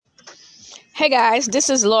Hey guys,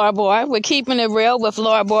 this is Laura Boy. We're keeping it real with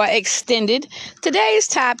Laura Boy Extended. Today's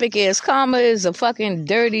topic is karma is a fucking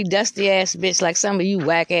dirty, dusty ass bitch like some of you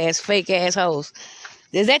whack ass, fake ass hoes.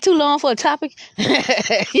 Is that too long for a topic?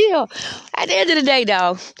 Yeah. At the end of the day,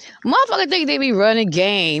 dog, motherfuckers think they be running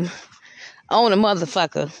game on a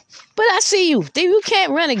motherfucker. But I see you. You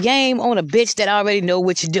can't run a game on a bitch that already know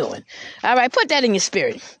what you're doing. All right, put that in your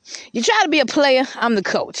spirit. You try to be a player, I'm the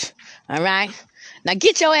coach. All right? Now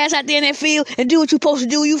get your ass out there in that field and do what you're supposed to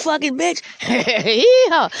do, you fucking bitch.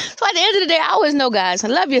 Yeah. So at the end of the day, I always know, guys,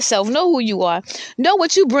 love yourself, know who you are, know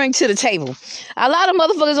what you bring to the table. A lot of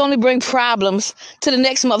motherfuckers only bring problems to the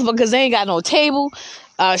next motherfucker because they ain't got no table,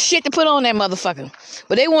 shit to put on that motherfucker.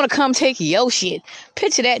 But they want to come take your shit.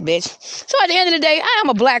 Picture that, bitch. So at the end of the day, I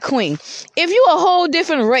am a black queen. If you a whole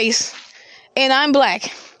different race and I'm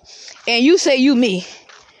black and you say you me,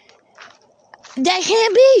 that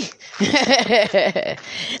can't be.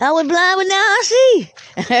 I was blind, but now I see.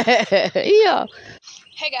 Yeah.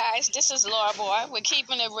 Hey guys, this is Laura Boy. We're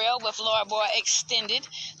keeping it real with Laura Boy Extended.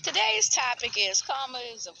 Today's topic is karma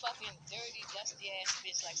is a fucking dirty, dusty ass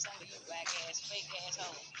bitch like some of you whack ass, fake ass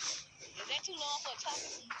hoes. Is that too long for a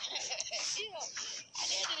topic? Yeah. At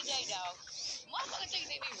the end of the day, dog, motherfuckers think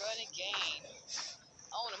they be running game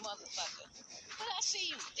on a motherfucker. But I see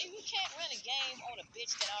you. You can't run a game on a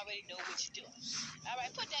bitch that already know what you're doing. All right,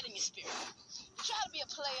 put that in your spirit. You try to be a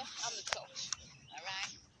player, I'm the coach. All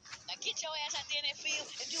right? Now get your ass out there in that field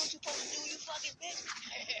and do what you're supposed to do, you fucking bitch.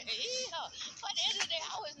 Yeah. But at the end of the day, I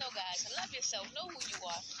always know, guys, love yourself, know who you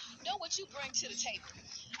are, know what you bring to the table.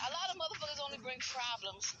 A lot of motherfuckers only bring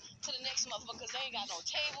problems to the next motherfucker because they ain't got no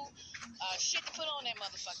table, shit to put on that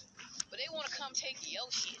motherfucker. But they want to come take your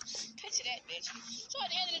shit. Picture that, bitch. So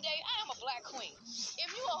at the end of the day, I am a black queen. If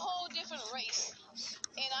you a whole different race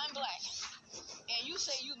and I'm black and you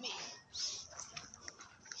say you me,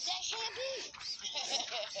 that can't be.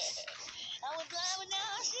 I was blind, but now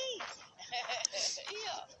I see.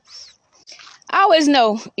 Yeah. I always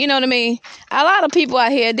know, you know what I mean? A lot of people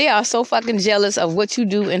out here, they are so fucking jealous of what you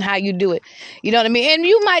do and how you do it. You know what I mean? And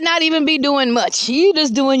you might not even be doing much. You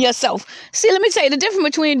just doing yourself. See, let me tell you the difference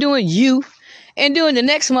between doing you and doing the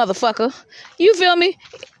next motherfucker. You feel me?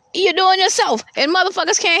 You're doing yourself. And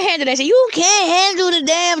motherfuckers can't handle that shit. You can't handle the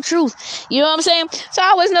damn truth. You know what I'm saying? So I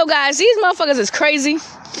always know, guys, these motherfuckers is crazy.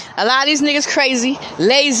 A lot of these niggas crazy,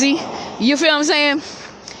 lazy. You feel what I'm saying?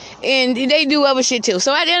 And they do other shit too.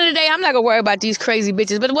 So at the end of the day, I'm not gonna worry about these crazy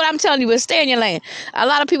bitches. But what I'm telling you is stay in your lane. A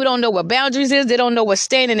lot of people don't know what boundaries is. They don't know what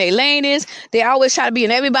staying in their lane is. They always try to be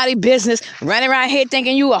in everybody's business, running around here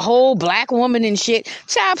thinking you a whole black woman and shit.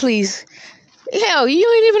 Child, please. Hell,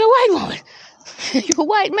 you ain't even a white woman. You a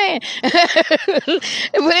white man.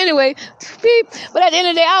 But anyway, beep. But at the end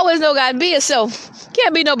of the day, I always know, God, be yourself.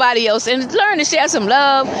 Can't be nobody else. And learn to share some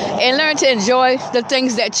love and learn to enjoy the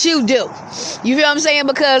things that you do. You feel what I'm saying?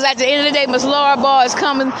 Because at the end of the day, Miss Laura Ball is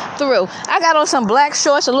coming through. I got on some black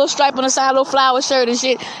shorts, a little stripe on the side, a little flower shirt and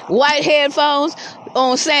shit, white headphones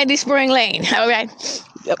on Sandy Spring Lane. All right.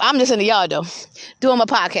 I'm just in the yard though, doing my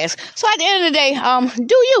podcast. So at the end of the day,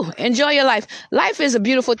 do you enjoy your life? Life is a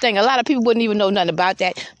beautiful thing. A lot of people wouldn't even know nothing about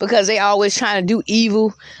that because they always trying to do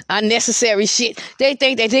evil, unnecessary shit. They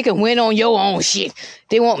think that they can win on your own shit.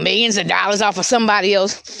 They want millions of dollars off of somebody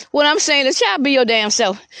else. What I'm saying is, child, be your damn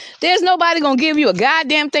self. There's nobody gonna give you a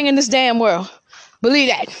goddamn thing in this damn world. Believe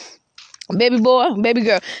that. Baby boy, baby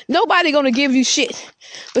girl. Nobody gonna give you shit.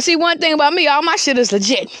 But see, one thing about me, all my shit is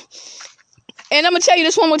legit. And I'm going to tell you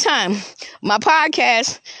this one more time. My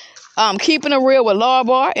podcast, Keeping It Real with Laura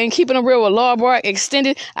Bar and Keeping It Real with Laura Bar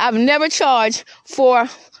Extended, I've never charged for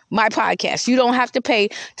my podcast. You don't have to pay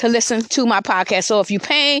to listen to my podcast. So if you're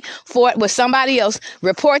paying for it with somebody else,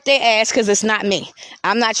 report their ass because it's not me.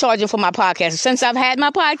 I'm not charging for my podcast. Since I've had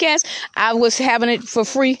my podcast, I was having it for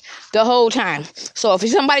free the whole time. So if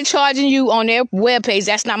somebody charging you on their webpage,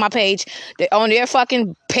 that's not my page. On their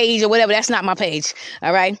fucking page or whatever, that's not my page.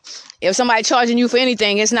 All right? If somebody charging you for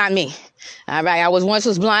anything, it's not me. All right, I once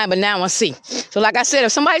was blind, but now I see. So like I said,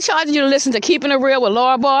 if somebody charging you to listen to Keeping It Real with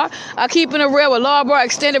Laura Bar or Keeping It Real with Laura Bar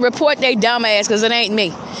Extended, report they dumb ass because it ain't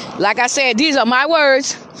me. Like I said, these are my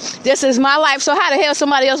words. This is my life. So how the hell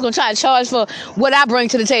somebody else gonna try to charge for what I bring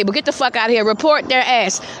to the table? Get the fuck out of here. Report their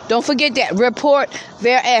ass. Don't forget that. Report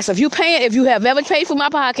their ass. If you have ever paid for my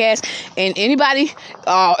podcast and anybody,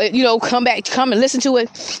 come and listen to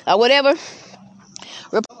it or whatever.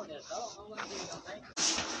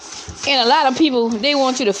 And a lot of people, they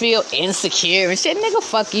want you to feel insecure and shit. Nigga,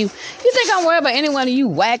 fuck you. You think I'm worried about any one of you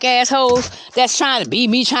whack assholes that's trying to be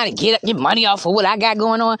me, trying to get money off of what I got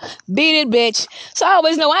going on? Beat it, bitch. So I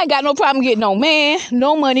always know I ain't got no problem getting no man,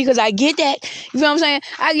 no money, because I get that. You feel what I'm saying?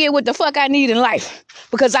 I get what the fuck I need in life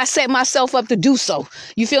because I set myself up to do so.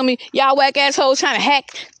 You feel me? Y'all whack assholes trying to hack.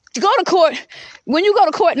 Go to court. When you go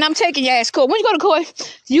to court, and I'm taking your ass to court, when you go to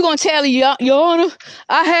court, you going to tell your honor,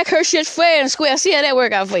 I hack her shit fair and square. See how that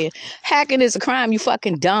work out for you. Hacking is a crime, you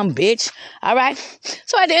fucking dumb bitch. All right?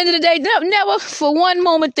 So at the end of the day, never for one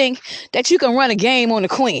moment think that you can run a game on the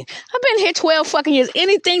queen. I've been here 12 fucking years.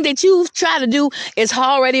 Anything that you try to do is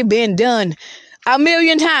already been done a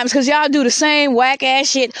million times because y'all do the same whack ass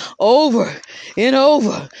shit over and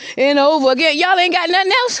over and over again. Y'all ain't got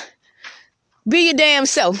nothing else. Be your damn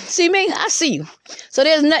self. See me? I see you. So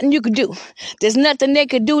there's nothing you could do. There's nothing they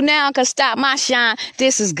could do now can stop my shine.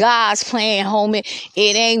 This is God's plan, homie.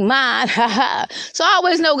 It ain't mine. So I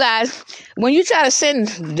always know, guys, when you try to send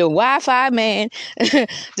the Wi-Fi man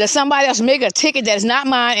that somebody else make a ticket that's not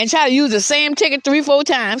mine and try to use the same ticket 3-4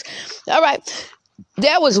 times, all right,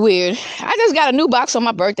 that was weird. I just got a new box on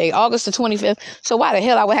my birthday, August the 25th. So why the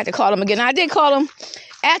hell I would have to call them again? I did call them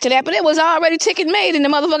after that, but it was already ticket made in the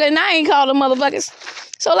motherfucker, and I ain't called them motherfuckers.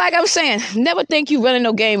 So like I'm saying, never think you running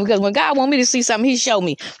no game, because when God want me to see something, he show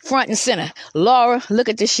me front and center. Laura, look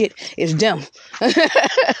at this shit. It's dumb.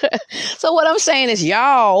 So what I'm saying is,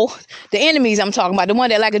 y'all, the enemies I'm talking about, the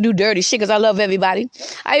one that like to do dirty shit, because I love everybody.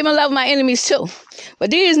 I even love my enemies too.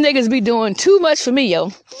 But these niggas be doing too much for me,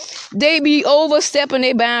 yo. They be overstepping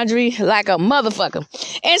their boundary like a motherfucker.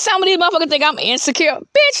 And some of these motherfuckers think I'm insecure.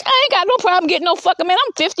 Bitch, I ain't got no problem getting no fucking man.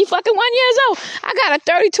 I'm 50 fucking 1 years old. I got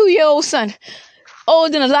a 32-year-old son.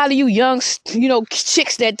 Older than a lot of you young,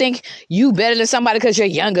 chicks that think you better than somebody because you're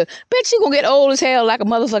younger. Bitch, you gonna get old as hell like a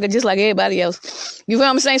motherfucker just like everybody else. You feel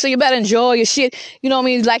what I'm saying? So you better enjoy your shit. You know what I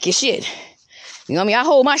mean? Like your shit. You know what I mean? I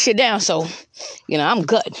hold my shit down, so, I'm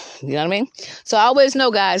good. You know what I mean? So I always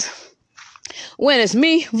know, guys, when it's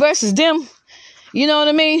me versus them, you know what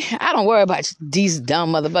I mean? I don't worry about these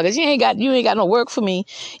dumb motherfuckers. You ain't got no work for me.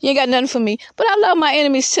 You ain't got nothing for me. But I love my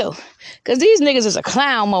enemies too. Because these niggas is a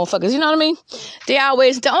clown motherfuckers. You know what I mean?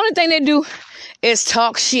 The only thing they do is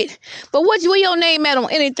talk shit. But where your name at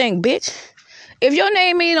on anything, bitch? If your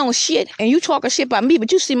name ain't on shit and you talking shit about me,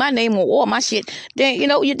 but you see my name on all my shit, then,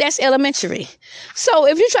 that's elementary. So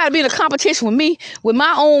if you try to be in a competition with me, with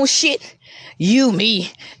my own shit,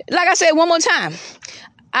 me. Like I said one more time,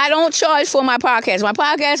 I don't charge for my podcast. My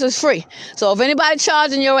podcast is free. So if anybody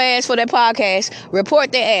charging your ass for that podcast,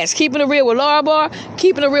 report their ass. Keeping it real with Laura Barr,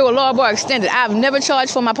 Keeping it real with Laura Barr Extended. I've never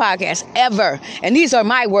charged for my podcast, ever. And these are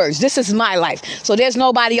my words. This is my life. So there's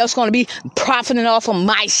nobody else going to be profiting off of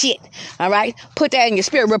my shit. All right? Put that in your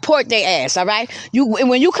spirit. Report their ass. All right?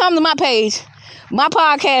 When you come to my page, my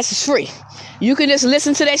podcast is free. You can just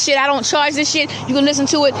listen to that shit. I don't charge this shit. You can listen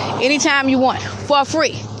to it anytime you want for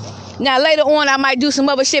free. Now, later on, I might do some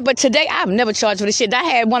other shit, but today, I've never charged for this shit. I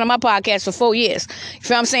had one of my podcasts for 4 years. You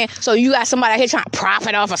feel what I'm saying? So you got somebody out here trying to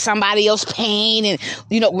profit off of somebody else's pain and,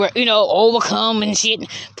 overcome and shit.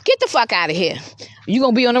 Get the fuck out of here. You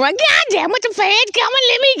gonna be on the run. God damn, with the feds coming,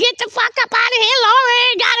 let me get the fuck up out of here. Laura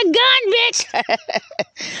ain't got a gun,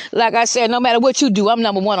 bitch. Like I said, no matter what you do, I'm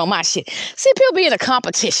number one on my shit. See, people be in a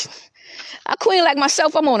competition. A queen like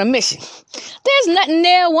myself, I'm on a mission. There's nothing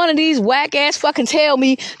there one of these whack ass fucking tell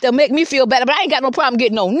me that'll make me feel better, but I ain't got no problem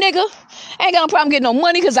getting no nigga. I ain't got no problem getting no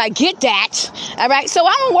money because I get that. All right? So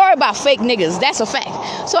I don't worry about fake niggas. That's a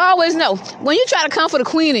fact. So I always know, when you try to come for the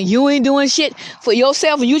queen and you ain't doing shit for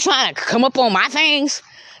yourself and you trying to come up on my things,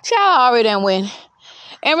 y'all already done win.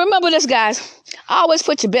 And remember this, guys. Always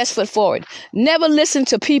put your best foot forward. Never listen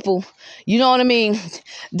to people, you know what I mean,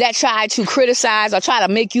 that try to criticize or try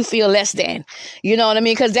to make you feel less than. You know what I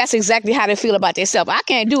mean? Because that's exactly how they feel about themselves. I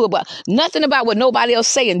can't do nothing about what nobody else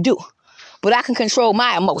say and do. But I can control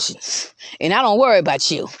my emotions. And I don't worry about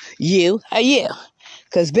you. You.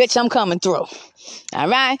 Because, bitch, I'm coming through. All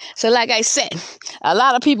right? So, like I said, a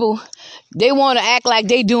lot of people, they want to act like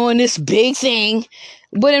they doing this big thing.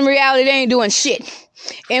 But in reality, they ain't doing shit.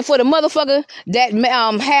 And for the motherfucker that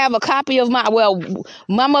have a copy of my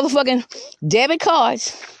motherfucking debit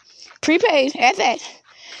cards, prepaid at that.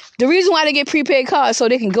 The reason why they get prepaid cards so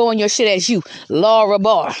they can go on your shit as you, Laura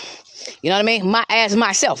Barr. You know what I mean? As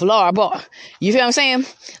myself, Laura Barr. You feel what I'm saying?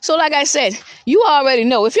 So like I said, you already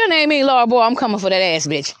know. If your name ain't Laura Barr, I'm coming for that ass,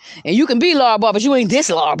 bitch. And you can be Laura Barr, but you ain't this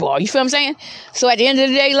Laura Barr. You feel what I'm saying? So at the end of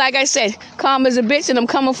the day, like I said, karma's a bitch and I'm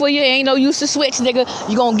coming for you. Ain't no use to switch, nigga.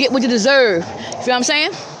 You gonna get what you deserve. You feel what I'm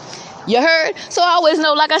saying? You heard? So I always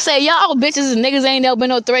know, like I said, y'all bitches and niggas ain't never been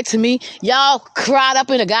no threat to me. Y'all cried up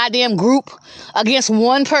in a goddamn group against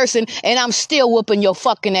one person, and I'm still whooping your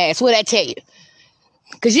fucking ass. What I tell you?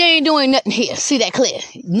 Because you ain't doing nothing here. See that clear?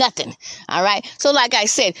 Nothing. All right? So like I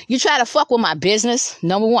said, you try to fuck with my business,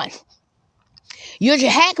 number one. You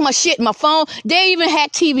hack my shit, my phone. They even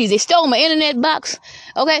hack TVs. They stole my internet box.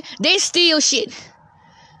 Okay? They steal shit.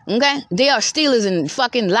 Okay? They are stealers and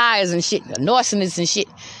fucking liars and shit. Arsonists and shit.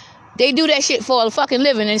 They do that shit for a fucking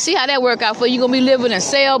living. And see how that work out for you. You gonna be living in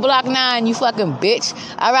cell block 9, you fucking bitch.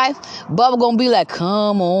 Alright? Bubba gonna be like,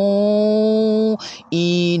 come on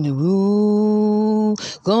in the room.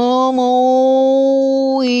 Come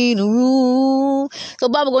on in the room. So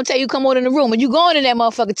Bubba gonna tell you come on in the room. And you going in that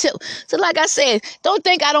motherfucker too. So like I said, don't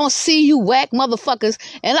think I don't see you whack motherfuckers.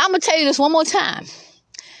 And I'm gonna tell you this one more time.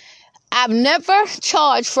 I've never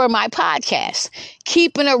charged for my podcast.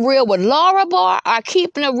 Keeping It Real with Laura Barr or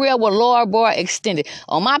Keeping It Real with Laura Barr Extended.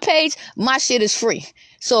 On my page, my shit is free.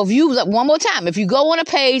 So if you, one more time, if you go on a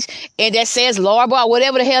page and that says Laura Barr,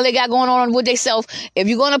 whatever the hell they got going on with themselves, if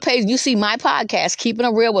you go on a page, you see my podcast, Keeping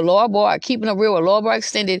It Real with Laura Barr or Keeping It Real with Laura Barr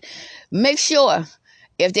Extended, make sure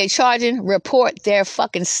if they're charging, report their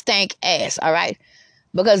fucking stank ass, all right?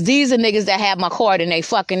 Because these are niggas that have my card in their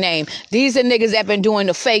fucking name. These are niggas that been doing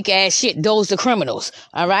the fake ass shit. Those the criminals.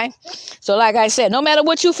 All right? So like I said, no matter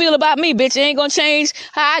what you feel about me, bitch, it ain't gonna change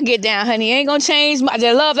how I get down, honey. It ain't gonna change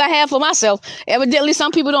the love I have for myself. Evidently,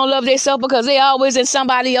 some people don't love themselves because they always in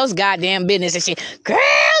somebody else's goddamn business and shit. Girl,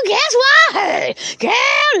 guess what? Girl,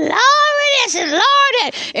 Laura this and Laura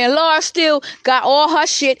that. And Laura still got all her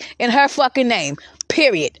shit in her fucking name.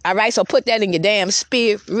 Period. All right. So put that in your damn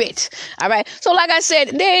spirit. All right. So like I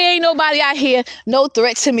said, there ain't nobody out here, no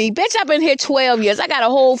threat to me. Bitch, I've been here 12 years. I got a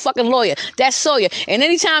whole fucking lawyer. That's Sawyer. And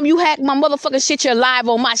anytime you hack my motherfucking shit, you're live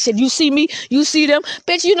on my shit. You see me, you see them.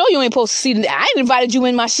 Bitch, you know you ain't supposed to see them. I ain't invited you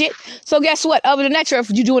in my shit. So guess what? Other than that,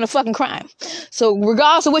 you doing a fucking crime. So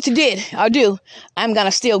regardless of what you did or do, I'm going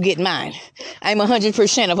to still get mine. I'm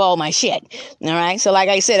 100% of all my shit. All right. So like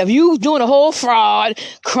I said, if you doing a whole fraud,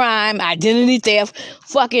 crime, identity theft,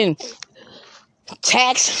 fucking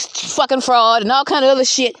tax fucking fraud and all kind of other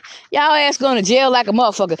shit, y'all ass going to jail like a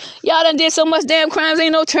motherfucker. Y'all done did so much damn crimes,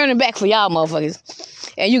 ain't no turning back for y'all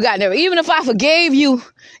motherfuckers. And you got never, even if I forgave you,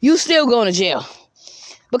 you still going to jail.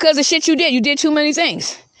 Because the shit you did too many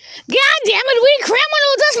things. God damn it, we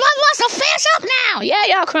criminals. This motherfucker's a fess up now. Yeah,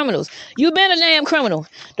 y'all criminals. You been a damn criminal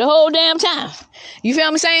the whole damn time. You feel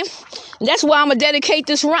what I'm saying? That's why I'm going to dedicate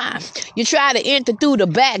this rhyme. You try to enter through the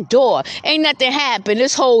back door. Ain't nothing happened.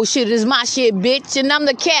 This whole shit is my shit, bitch. And I'm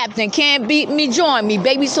the captain. Can't beat me, join me,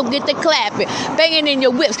 baby. So get the clapping. Banging in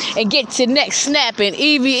your whips and get to next snapping.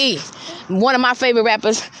 EVE. One of my favorite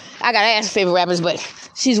rappers. I got to ask favorite rappers, but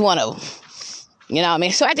she's one of them. You know what I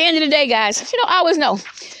mean? So at the end of the day, guys, I always know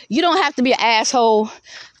you don't have to be an asshole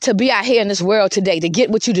to be out here in this world today to get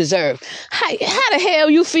what you deserve. How the hell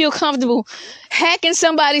you feel comfortable hacking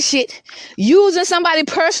somebody's shit, using somebody's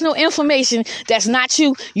personal information that's not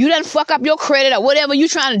you? You done fuck up your credit or whatever you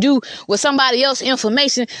trying to do with somebody else's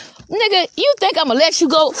information. Nigga, you think I'm going to let you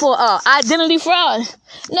go for identity fraud?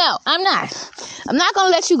 No, I'm not. I'm not going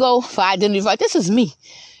to let you go for identity fraud. This is me.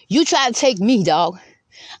 You try to take me, dog.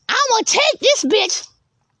 I'm going to take this bitch.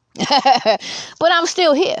 But I'm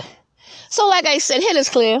still here. So like I said, head is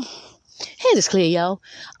clear. Head is clear, y'all.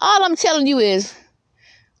 All I'm telling you is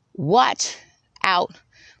watch out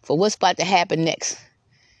for what's about to happen next.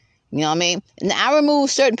 You know what I mean? And I remove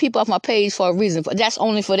certain people off my page for a reason. That's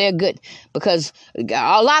only for their good. Because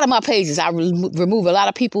a lot of my pages, I remove a lot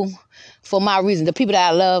of people for my reason. The people that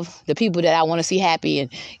I love, the people that I want to see happy and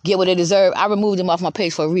get what they deserve, I remove them off my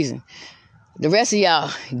page for a reason. The rest of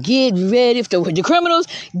y'all, get ready. The criminals,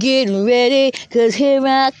 get ready. Because here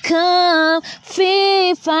I come.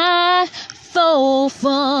 3, 5, 4,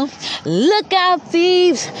 4. Look out,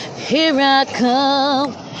 thieves. Here I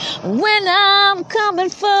come. When I'm coming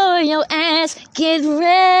for your ass, get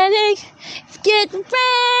ready. Get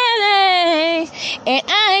ready. And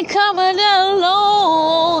I ain't coming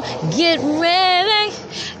alone. Get ready.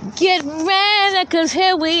 Get ready, cause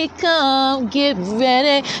here we come. Get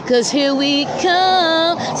ready, cause here we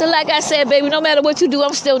come. So like I said, baby, no matter what you do,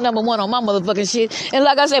 I'm still number one on my motherfucking shit. And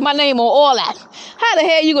like I said, my name on all that. How the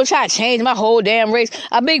hell you gonna try to change my whole damn race?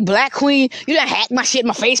 A big black queen, you done hacked my shit,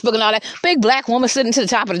 my Facebook and all that. Big black woman sitting to the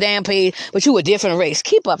top of the damn page, but you a different race.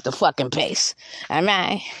 Keep up the fucking pace. All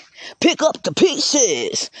right? Pick up the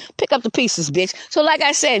pieces. Pick up the pieces, bitch. So like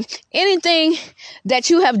I said, anything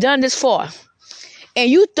that you have done this for, and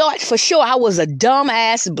you thought for sure I was a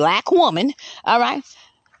dumbass black woman, all right?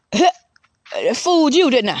 Fooled you,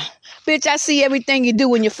 didn't I? bitch, I see everything you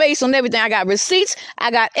do in your face on everything. I got receipts,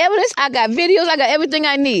 I got evidence, I got videos, I got everything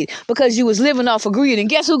I need because you was living off of greed. And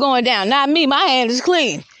guess who going down? Not me. My hand is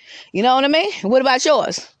clean. You know what I mean? What about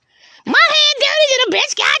yours? My hand dirty to the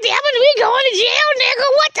bitch. Goddamn it, we going to jail, nigga.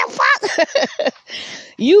 What the fuck?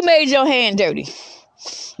 You made your hand dirty.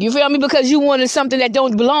 You feel me? Because you wanted something that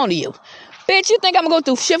don't belong to you. Bitch, you think I'm going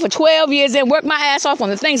to go through shit for 12 years and work my ass off on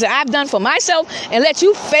the things that I've done for myself and let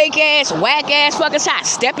you fake ass, whack ass fucking shot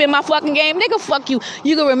step in my fucking game? Nigga, fuck you.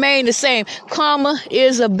 You can remain the same. Karma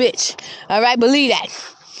is a bitch. All right? Believe that.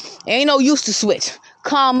 Ain't no use to switch.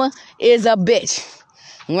 Karma is a bitch.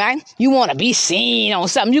 Right? You want to be seen on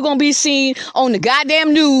something. You're going to be seen on the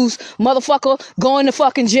goddamn news, motherfucker, going to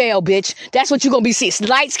fucking jail, bitch. That's what you're going to be seen.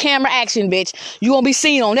 Lights, camera, action, bitch. You're going to be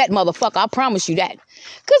seen on that motherfucker. I promise you that.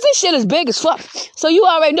 Because this shit is big as fuck. So you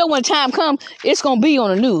already know when time comes, it's going to be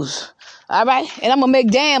on the news. All right? And I'm going to make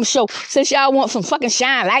damn sure, since y'all want some fucking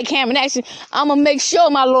shine, light, camera, and action, I'm going to make sure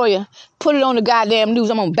my lawyer put it on the goddamn news.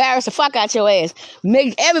 I'm going to embarrass the fuck out your ass.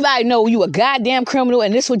 Make everybody know you a goddamn criminal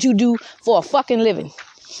and this what you do for a fucking living.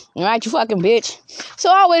 All right, you fucking bitch. So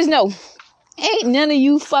I always know, ain't none of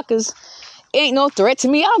you fuckers, ain't no threat to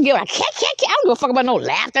me. I don't give a fuck about no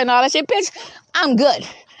laughter and all that shit, bitch. I'm good.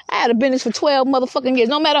 I had a business for 12 motherfucking years.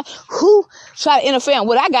 No matter who try to interfere in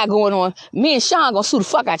what I got going on, me and Sean gonna sue the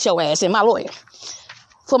fuck out your ass and my lawyer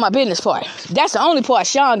for my business part. That's the only part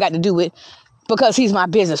Sean got to do with because he's my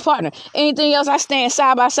business partner. Anything else, I stand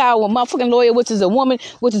side by side with my fucking lawyer, which is a woman,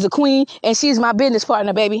 which is a queen, and she's my business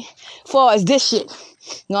partner, baby, far as this shit.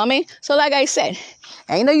 You know what I mean? So like I said,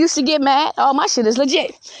 ain't no use to get mad. All my shit is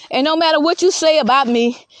legit. And no matter what you say about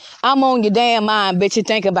me, I'm on your damn mind, bitch, and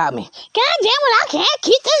think about me. God damn it, I can't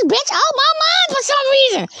keep this bitch off my mind for some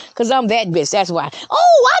reason. Because I'm that bitch, that's why.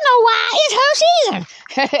 Oh, I know why. It's her season.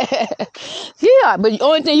 Yeah, but the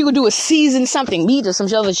only thing you can do is season something, meat or some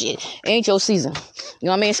other shit. Ain't your season. You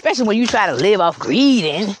know what I mean? Especially when you try to live off greed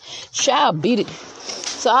and child beat it.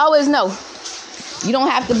 So I always know. You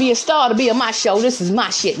don't have to be a star to be on my show. This is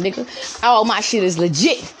my shit, nigga. All my shit is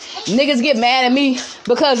legit. Niggas get mad at me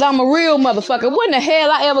because I'm a real motherfucker. When the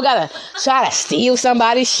hell I ever gotta try to steal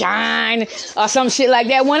somebody's shine or some shit like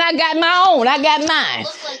that when I got my own? I got mine.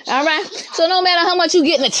 All right? So no matter how much you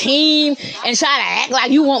get in a team and try to act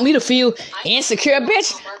like you want me to feel insecure,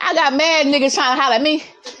 bitch, I got mad niggas trying to holler at me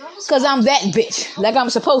because I'm that bitch like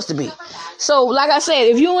I'm supposed to be. So, like I said,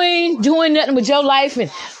 if you ain't doing nothing with your life and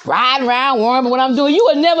riding around worrying about what I'm doing, you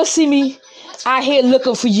will never see me out here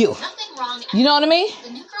looking for you. You know what I mean?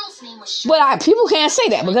 But people can't say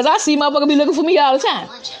that because I see motherfuckers be looking for me all the time.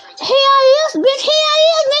 Here I is, bitch. Here I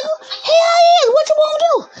is, nigga. Here I is. What you want to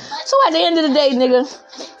do? So, at the end of the day,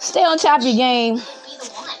 nigga, stay on top of your game.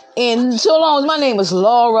 And so long as my name is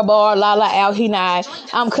Laura Bar, Lala Al-Hinai,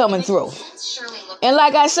 I'm coming through. And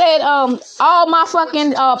like I said, all my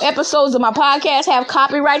fucking episodes of my podcast have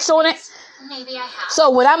copyrights on it.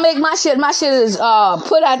 So when I make my shit is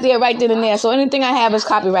put out there right then and there. So anything I have is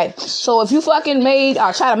copyright. So if you fucking made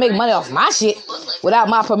or try to make money off my shit without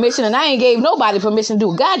my permission, and I ain't gave nobody permission to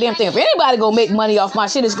do a goddamn thing. If anybody gonna make money off my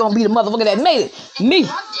shit, it's gonna be the motherfucker that made it. Me.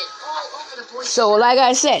 So like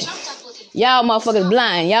I said, y'all motherfuckers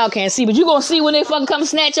blind. Y'all can't see. But you gonna see when they fucking come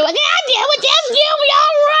snatch you. Like, God damn it, that's you.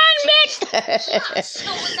 Y'all run,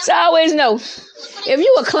 bitch. So I always know. If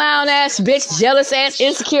you a clown ass, bitch, jealous ass,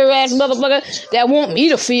 insecure ass motherfucker that want me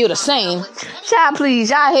to feel the same, child,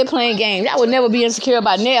 please, y'all here playing games. I would never be insecure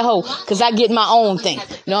about that hoe because I get my own thing.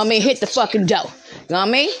 You know what I mean? Hit the fucking dough. You know what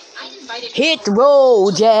I mean? Hit the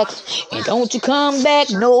road, Jack, and don't you come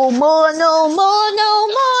back no more, no more, no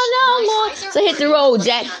more, no more. So hit the road,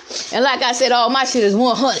 Jack. And like I said, all my shit is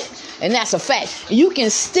 100. And that's a fact. You can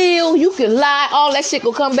steal, you can lie, all that shit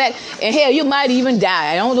will come back. And hell, you might even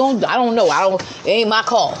die. I don't know. It ain't my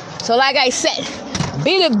call. So like I said,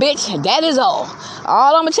 beat it, bitch. That is all.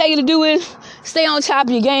 All I'm gonna tell you to do is stay on top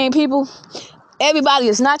of your game, people. Everybody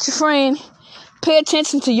is not your friend. Pay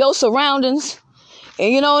attention to your surroundings.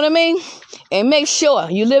 And you know what I mean? And make sure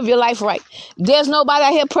you live your life right. There's nobody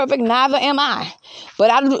out here perfect, neither am I. But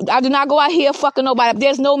I do not go out here fucking nobody.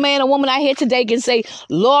 There's no man or woman out here today can say,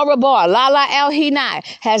 Laura Bar, Lala Al-Hinai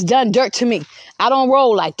has done dirt to me. I don't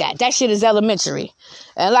roll like that. That shit is elementary.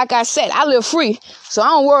 And like I said, I live free, so I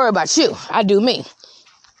don't worry about you. I do me.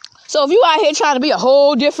 So if you out here trying to be a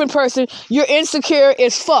whole different person, you're insecure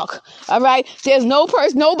as fuck. All right? There's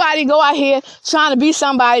nobody go out here trying to be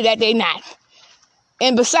somebody that they not.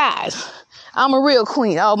 And besides, I'm a real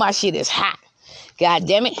queen. All my shit is hot. God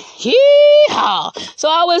damn it. Hee-haw. So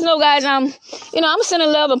I always know, guys, I'm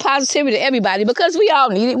sending love and positivity to everybody because we all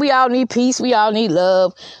need it. We all need peace. We all need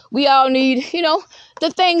love. We all need,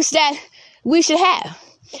 the things that we should have.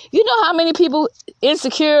 You know how many people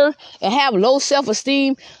insecure and have low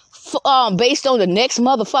self-esteem based on the next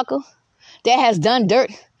motherfucker that has done dirt?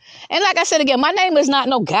 And like I said again, my name is not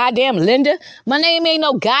no goddamn Linda. My name ain't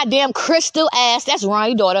no goddamn Crystal ass. That's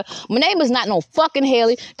Ronnie's daughter. My name is not no fucking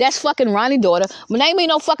Haley. That's fucking Ronnie's daughter. My name ain't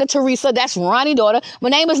no fucking Teresa. That's Ronnie's daughter. My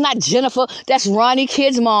name is not Jennifer. That's Ronnie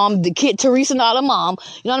kid's mom. The kid Teresa not her mom.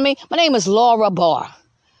 You know what I mean? My name is Laura Barr.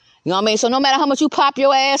 You know what I mean? So no matter how much you pop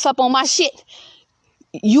your ass up on my shit,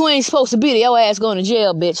 you ain't supposed to be there. Your ass going to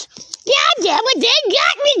jail, bitch. God damn it, they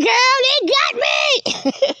got me, girl. They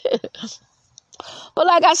got me. But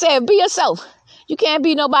like I said, be yourself. You can't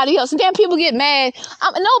be nobody else. And then people get mad.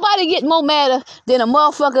 Nobody get more madder than a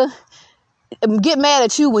motherfucker get mad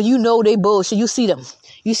at you when you know they bullshit. You see them.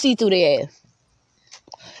 You see through their ass.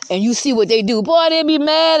 And you see what they do. Boy, they be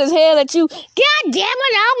mad as hell at you. God damn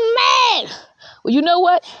it, I'm mad. Well, you know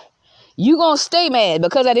what? You gonna stay mad.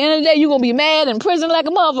 Because at the end of the day, you gonna be mad in prison like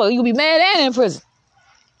a motherfucker. You gonna be mad and in prison.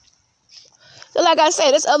 So like I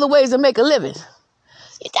said, there's other ways to make a living.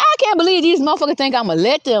 I can't believe these motherfuckers think I'm going to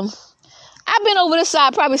let them. I've been over this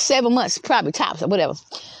side probably 7 months, probably tops or whatever.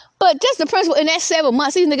 But just the principle, in that 7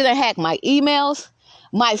 months, these niggas done hacked my emails,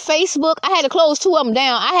 my Facebook. I had to close 2 of them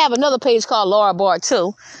down. I have another page called Laura Barr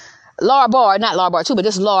 2. Laura Barr, not Laura Barr 2, but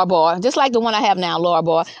this is Laura Barr. Just like the one I have now, Laura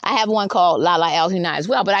Barr. I have one called Lala Alhina as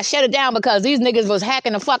well. But I shut it down because these niggas was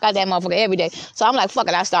hacking the fuck out that motherfucker every day. So I'm like, fuck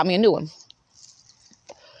it, I'll start me a new one.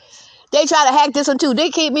 They try to hack this one too.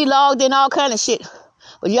 They keep me logged in all kind of shit.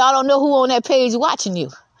 But y'all don't know who on that page watching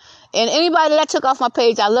you. And anybody that took off my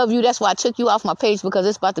page, I love you. That's why I took you off my page, because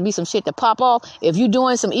it's about to be some shit to pop off. If you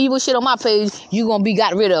doing some evil shit on my page, you going to be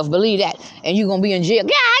got rid of. Believe that. And you going to be in jail.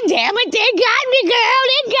 God damn it, they got me, girl.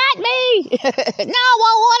 They got me. No,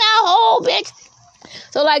 I want a whole bitch.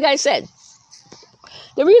 So like I said,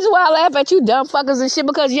 the reason why I laugh at you dumb fuckers and shit,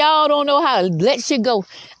 because y'all don't know how to let shit go.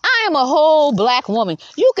 I am a whole black woman.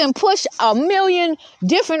 You can push a million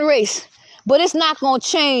different race, but it's not going to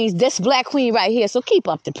change this black queen right here. So keep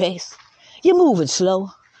up the pace. You're moving slow.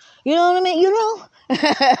 You know what I mean? You know?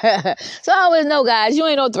 So I always know, guys, you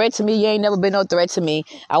ain't no threat to me. You ain't never been no threat to me.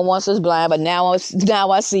 I once was blind, but now I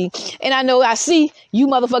see. And I know I see you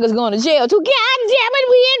motherfuckers going to jail too. God damn it,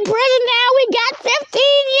 we in prison now. We got 15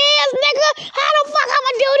 years, nigga. How the fuck I'm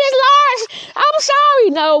going to do this, Lars? I'm sorry.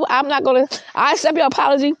 No, I'm not going to. I accept your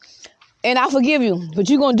apology and I forgive you. But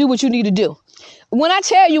you're going to do what you need to do. When I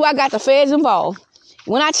tell you I got the feds involved,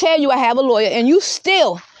 when I tell you I have a lawyer, and you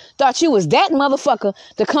still thought you was that motherfucker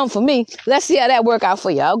to come for me, let's see how that work out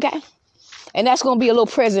for you, okay? And that's going to be a little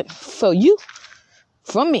present for you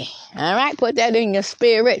from me, all right? Put that in your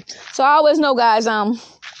spirit. So I always know, guys,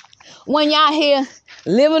 when y'all here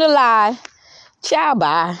living a lie, ciao,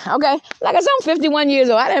 bye, okay? Like I said, I'm 51 years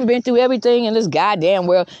old. I done been through everything in this goddamn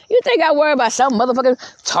world. You think I worry about some motherfucker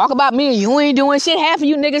talk about me and you ain't doing shit? Half of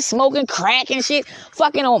you niggas smoking crack and shit,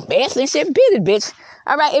 fucking on meth and shit. Beat it, bitch.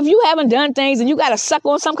 All right, if you haven't done things and you got to suck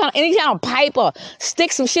on any kind of pipe or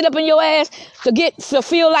stick some shit up in your ass to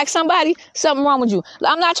feel like somebody, something wrong with you.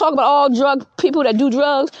 I'm not talking about all people that do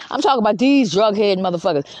drugs. I'm talking about these drug-head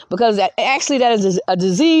motherfuckers, because that is a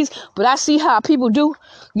disease, but I see how people do.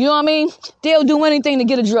 You know what I mean? They'll do anything to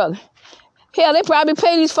get a drug. Hell, they probably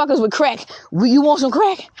pay these fuckers with crack. You want some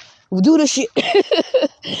crack? We'll do this shit.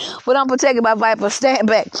 But I'm protected by Viper. Stand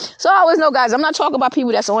back. So I always know, guys, I'm not talking about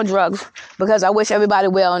people that's on drugs, because I wish everybody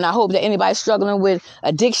well, and I hope that anybody struggling with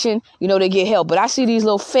addiction, they get help. But I see these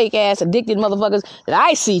little fake ass addicted motherfuckers that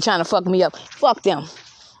I see trying to fuck me up. Fuck them.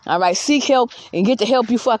 All right, seek help and get the help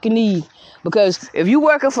you fucking need. Because if you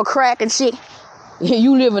working for crack and shit,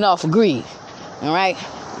 you living off of greed. All right.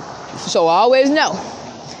 So I always know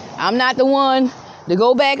I'm not the one to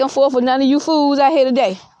go back and forth with none of you fools out here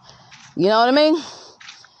today. You know what I mean?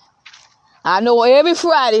 I know every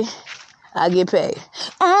Friday I get paid.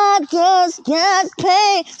 I just got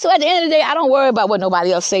paid. So at the end of the day, I don't worry about what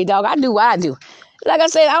nobody else say, dog. I do what I do. Like I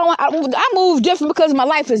said, I move different because my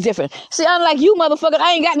life is different. See, unlike you motherfuckers,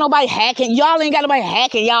 I ain't got nobody hacking. Y'all ain't got nobody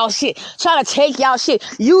hacking y'all shit, trying to take y'all shit,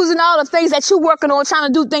 using all the things that you working on, trying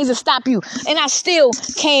to do things to stop you. And I still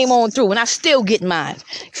came on through, and I still get mine.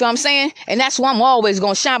 You know what I'm saying? And that's why I'm always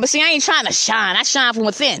going to shine. But see, I ain't trying to shine. I shine from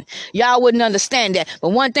within. Y'all wouldn't understand that. But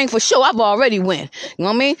one thing for sure, I've already win. You know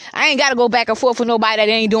what I mean? I ain't got to go back and forth with nobody that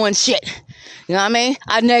ain't doing shit. You know what I mean?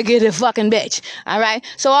 A negative fucking bitch. All right?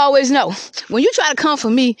 So I always know, when you try to come for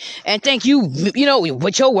me and think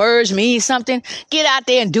what your words mean something, get out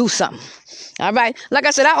there and do something. All right? Like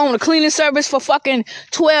I said, I own a cleaning service for fucking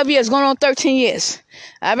 12 years, going on 13 years.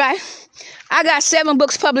 All right? I got 7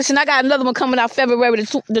 books published, and I got another one coming out February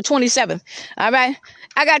the 27th. All right?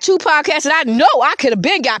 I got 2 podcasts that I know I could have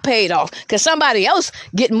been got paid off because somebody else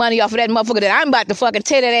getting money off of that motherfucker that I'm about to fucking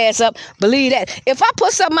tear that ass up. Believe that. If I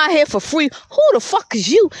put something out here for free, who the fuck is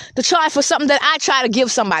you to charge for something that I try to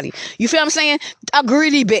give somebody? You feel what I'm saying? A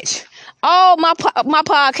greedy bitch. All my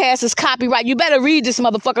podcast is copyright. You better read this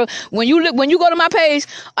motherfucker. When you go to my page,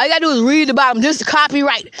 all you gotta do is read about them. This is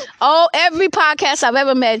copyright. Every podcast I've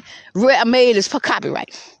ever made is for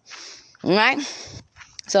copyright. All right?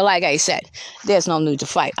 So like I said, there's no need to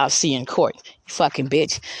fight. I'll see you in court, you fucking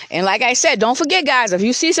bitch. And like I said, don't forget, guys, if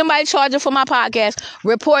you see somebody charging for my podcast,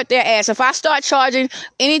 report their ass. If I start charging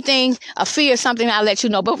anything, a fee or something, I'll let you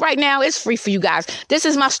know. But right now, it's free for you guys. This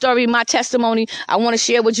is my story, my testimony. I want to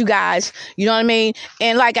share with you guys. You know what I mean?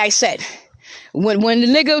 And like I said,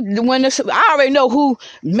 I already know who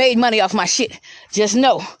made money off my shit. Just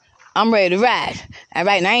know. I'm ready to ride. All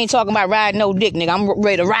right. And I ain't talking about riding no dick, nigga. I'm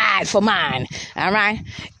ready to ride for mine. All right.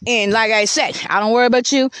 And like I said, I don't worry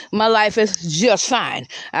about you. My life is just fine.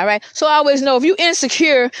 All right. So I always know if you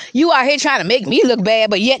insecure, you out here trying to make me look bad,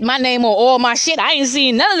 but yet my name on all my shit. I ain't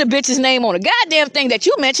seen none of the bitches' name on the goddamn thing that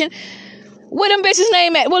you mentioned. What them bitches'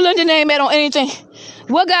 name at? What Linda name at on anything?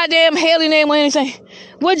 What goddamn Haley name on anything?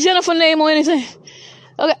 What Jennifer name on anything?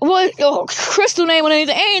 Okay, what Crystal name on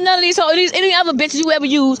anything? Ain't none of these any other bitches you ever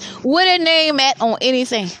use with a name at on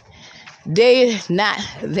anything. They not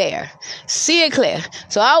there. See it clear.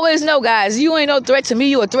 So I always know, guys, you ain't no threat to me.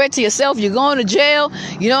 You a threat to yourself. You're going to jail.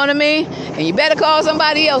 You know what I mean? And you better call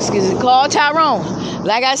somebody else. Call Tyrone.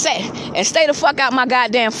 Like I said. And stay the fuck out my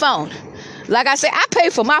goddamn phone. Like I said, I pay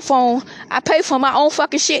for my phone. I pay for my own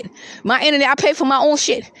fucking shit. My internet, I pay for my own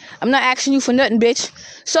shit. I'm not asking you for nothing, bitch.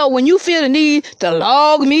 So when you feel the need to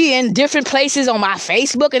log me in different places on my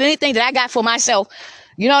Facebook and anything that I got for myself,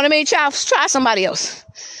 you know what I mean? Try somebody else.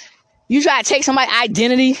 You try to take somebody's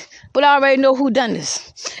identity, but I already know who done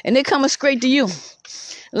this. And they coming straight to you.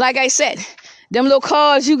 Like I said, them little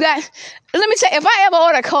cards you got. Let me tell you, if I ever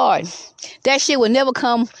order a card, that shit would never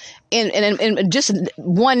come in just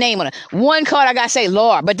one name on it. One card I got to say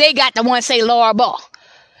Laura, but they got the one say Laura Ball.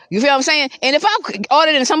 You feel what I'm saying? And if I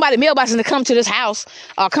ordered in somebody's mailbox and to come to this house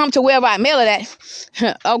or come to wherever I mail it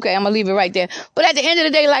at, okay, I'm going to leave it right there. But at the end of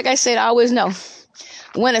the day, like I said, I always know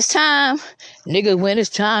when it's time, nigga, when it's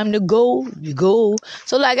time to go, you go.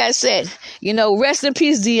 So like I said, you know, rest in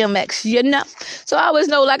peace, DMX, you know. So I always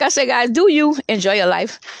know, like I said, guys, do you enjoy your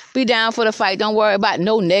life? Be down for the fight. Don't worry about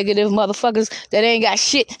no negative motherfuckers that ain't got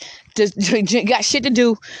shit to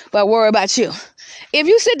do but worry about you. If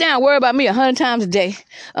you sit down and worry about me 100 times a day,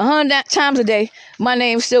 100 times a day, my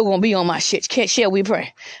name's still going to be on my shit. Shall we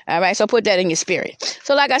pray? All right, so put that in your spirit.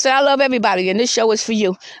 So like I said, I love everybody, and this show is for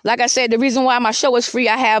you. Like I said, the reason why my show is free,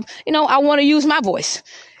 I want to use my voice.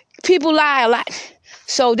 People lie a lot.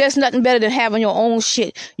 So there's nothing better than having your own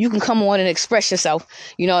shit. You can come on and express yourself,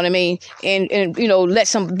 you know what I mean? And you know,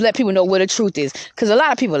 let people know where the truth is. Because a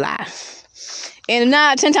lot of people lie. And 9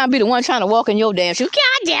 out of 10 times be the one trying to walk in your damn shoes.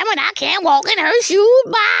 God damn it, I can't walk in her shoes.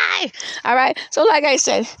 Bye. All right. So like I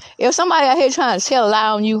said, if somebody out here trying to tell a lie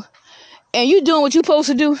on you and you doing what you supposed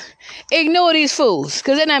to do, ignore these fools.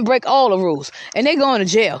 Because they done break all the rules. And they going to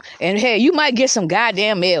jail. And hey, you might get some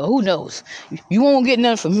goddamn mail. Who knows? You won't get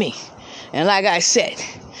nothing from me. And like I said,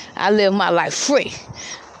 I live my life free.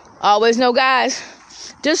 Always know, guys,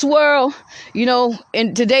 this world, you know,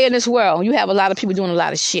 and today in this world, you have a lot of people doing a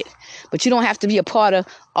lot of shit. But you don't have to be a part of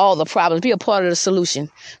all the problems. Be a part of the solution.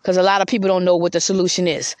 Because a lot of people don't know what the solution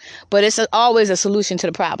is. But it's always a solution to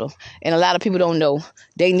the problem. And a lot of people don't know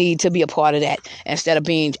they need to be a part of that instead of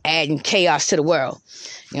adding chaos to the world.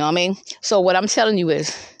 You know what I mean? So what I'm telling you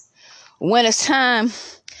is, when it's time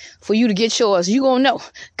for you to get yours, you're going to know.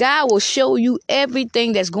 God will show you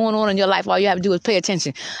everything that's going on in your life. All you have to do is pay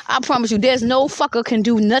attention. I promise you, there's no fucker can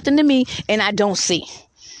do nothing to me and I don't see.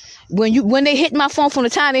 When they hit my phone, from the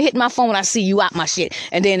time they hit my phone, I see you out my shit.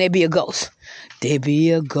 And then there be a ghost. There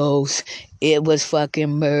be a ghost. It was fucking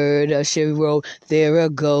murder, she wrote. There a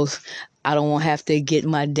ghost. I don't have to get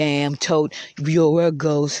my damn tote. You're a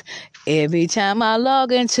ghost. Every time I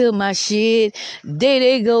log into my shit, there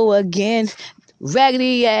they go again.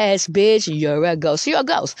 Raggedy ass bitch, you're a ghost. You're a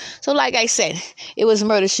ghost. So like I said, it was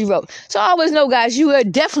murder, she wrote. So I always know, guys, you are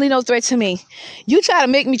definitely no threat to me. You try to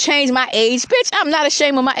make me change my age. Bitch, I'm not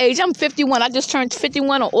ashamed of my age. I'm 51. I just turned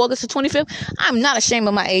 51 on August the 25th. I'm not ashamed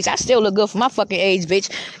of my age. I still look good for my fucking age, bitch.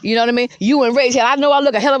 You know what I mean? You and Rage, I know I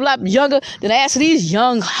look a hell of a lot younger than the ass of these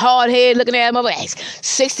young, hard-head looking ass motherfuckers.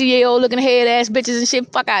 60-year-old looking head ass bitches and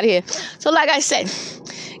shit. Fuck out of here. So like I said,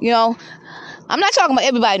 you know, I'm not talking about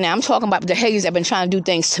everybody now. I'm talking about the haters that have been trying to do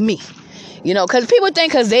things to me. You know, because people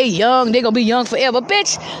think because they young, they going to be young forever.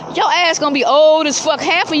 Bitch, your ass going to be old as fuck.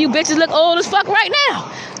 Half of you bitches look old as fuck right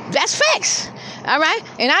now. That's facts. All right?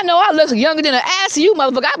 And I know I look younger than an ass of you,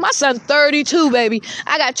 motherfucker. My son's 32, baby.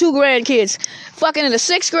 I got 2 grandkids. Fucking in the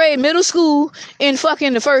 6th grade, middle school, and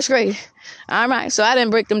fucking the 1st grade. All right? So I didn't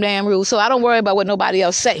break them damn rules. So I don't worry about what nobody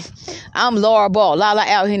else say. I'm Laura Ball, Lala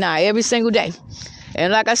out here now, every single day.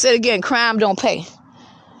 And like I said again, crime don't pay.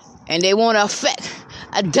 And they want to affect.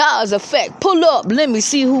 A does affect. Pull up. Let me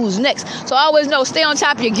see who's next. So I always know, stay on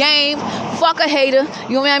top of your game. Fuck a hater.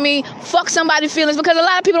 You know what I mean? Fuck somebody's feelings. Because a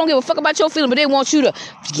lot of people don't give a fuck about your feelings, but they want you to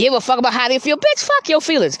give a fuck about how they feel. Bitch, fuck your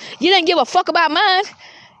feelings. You didn't give a fuck about mine.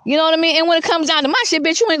 You know what I mean? And when it comes down to my shit,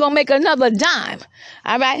 bitch, you ain't gonna make another dime.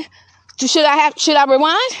 All right? Should I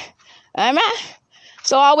rewind? All right?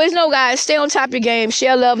 So always know, guys, stay on top of your game.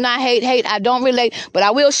 Share love, not hate. Hate, I don't relate. But I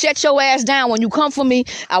will shut your ass down when you come for me.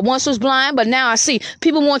 I once was blind, but now I see.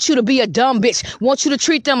 People want you to be a dumb bitch. Want you to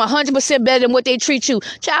treat them 100% better than what they treat you.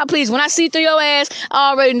 Child, please, when I see through your ass, I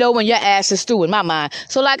already know when your ass is through in my mind.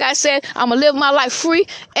 So like I said, I'm going to live my life free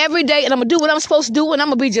every day, and I'm going to do what I'm supposed to do, and I'm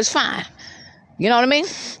going to be just fine. You know what I mean?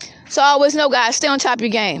 So always know, guys, stay on top of your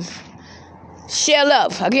game. Share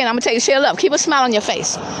love. Again, I'm going to tell you, share love. Keep a smile on your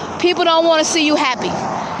face. People don't want to see you happy.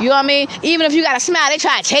 You know what I mean? Even if you got a smile, they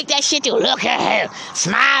try to take that shit to look at her.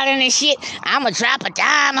 Smiling and shit. I'm going to drop a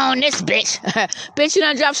dime on this bitch. Bitch, you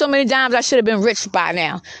done dropped so many dimes, I should have been rich by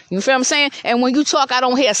now. You feel what I'm saying? And when you talk, I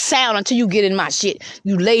don't hear a sound until you get in my shit.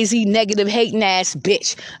 You lazy, negative, hating ass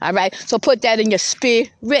bitch. All right? So put that in your spirit.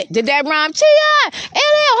 Did that rhyme? T.I.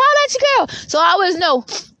 L.L. Holla at your girl. So I always know,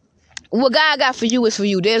 what God got for you is for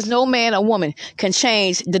you. There's no man or woman can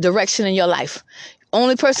change the direction in your life.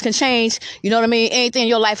 Only person can change, you know what I mean, anything in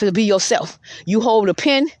your life is to be yourself. You hold the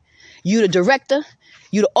pen, you the director,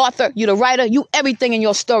 you the author, you the writer, you everything in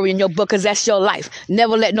your story, in your book, because that's your life.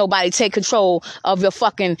 Never let nobody take control of your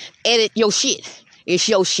fucking edit your shit. It's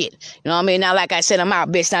your shit. You know what I mean? Now, like I said, I'm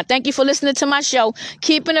out, bitch. Now, thank you for listening to my show.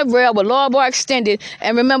 Keeping it real with Laura Bar Extended.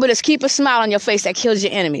 And remember this, keep a smile on your face that kills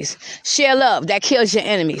your enemies. Share love that kills your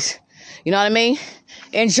enemies. You know what I mean?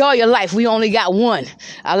 Enjoy your life. We only got one.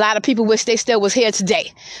 A lot of people wish they still was here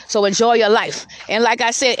today. So enjoy your life. And like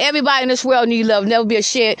I said, everybody in this world need love. Never be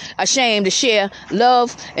ashamed to share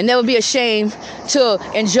love, and never be ashamed to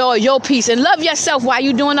enjoy your peace. And love yourself while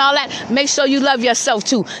you doing all that. Make sure you love yourself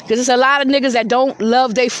too. Because there's a lot of niggas that don't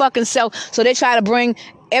love their fucking self. So they try to bring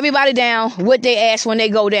everybody down what they ass when they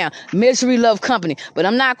go down. Misery love company. But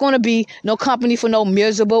I'm not going to be no company for no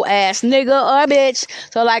miserable ass nigga or bitch.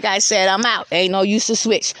 So like I said, I'm out. Ain't no use to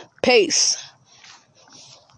switch. Peace.